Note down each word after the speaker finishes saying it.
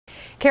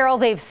Carol,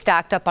 they've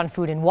stocked up on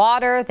food and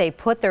water, they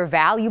put their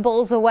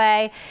valuables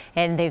away,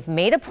 and they've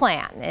made a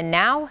plan. And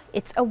now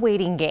it's a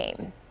waiting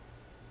game.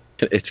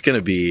 It's going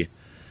to be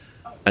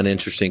an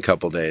interesting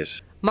couple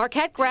days.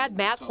 Marquette grad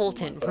Matt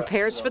Holton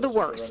prepares for the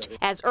worst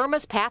as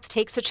Irma's path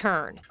takes a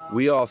turn.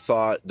 We all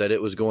thought that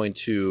it was going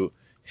to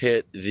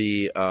hit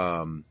the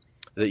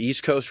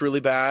East Coast really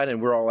bad,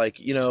 and we're all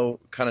like,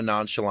 kind of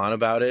nonchalant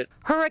about it.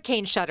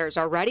 Hurricane shutters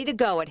are ready to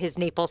go at his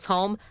Naples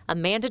home, a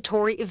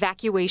mandatory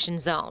evacuation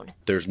zone.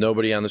 There's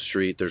nobody on the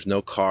street. There's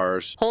no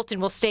cars.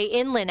 Holton will stay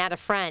inland at a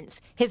friend's.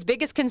 His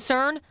biggest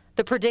concern,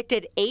 the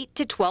predicted 8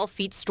 to 12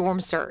 feet storm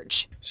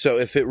surge. So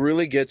if it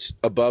really gets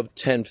above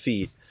 10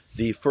 feet,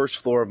 the first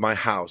floor of my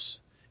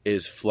house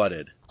is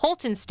flooded.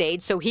 Holton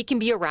stayed so he can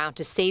be around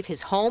to save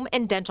his home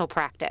and dental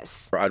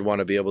practice. I'd want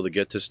to be able to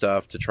get to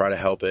stuff to try to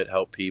help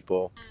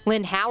people.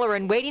 Lynn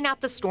Halloran waiting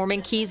out the storm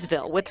in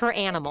Keysville with her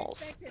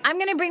animals. I'm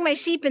going to bring my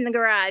sheep in the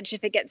garage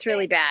if it gets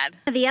really bad.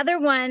 The other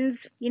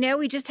ones,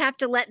 we just have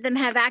to let them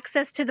have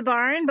access to the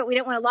barn, but we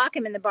don't want to lock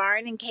them in the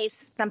barn in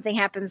case something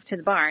happens to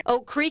the barn.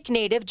 Oak Creek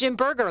native Jim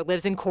Berger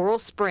lives in Coral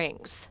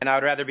Springs. And I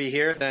would rather be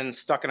here than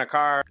stuck in a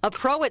car. A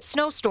pro at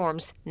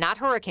snowstorms, not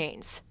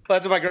hurricanes.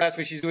 That's what my girl asked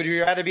me. Would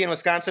you rather be in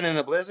Wisconsin in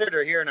a blizzard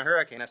or here in a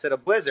hurricane? I said, a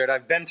blizzard.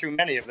 I've been through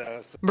many of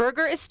those.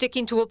 Berger is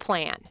sticking to a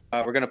plan.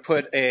 We're going to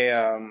put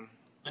an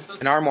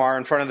armoire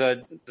in front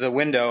of the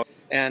window,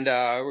 and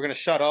we're going to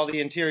shut all the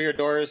interior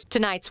doors.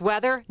 Tonight's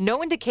weather,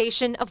 no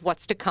indication of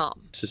what's to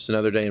come. It's just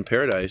another day in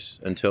paradise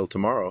until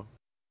tomorrow.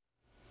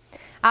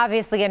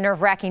 Obviously a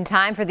nerve-wracking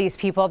time for these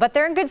people, but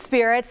they're in good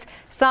spirits.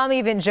 Some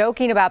even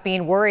joking about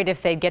being worried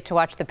if they'd get to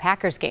watch the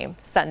Packers game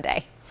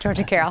Sunday.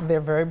 Georgia, Carol.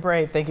 They're very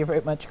brave. Thank you very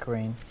much,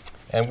 Corinne.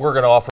 And we're going to offer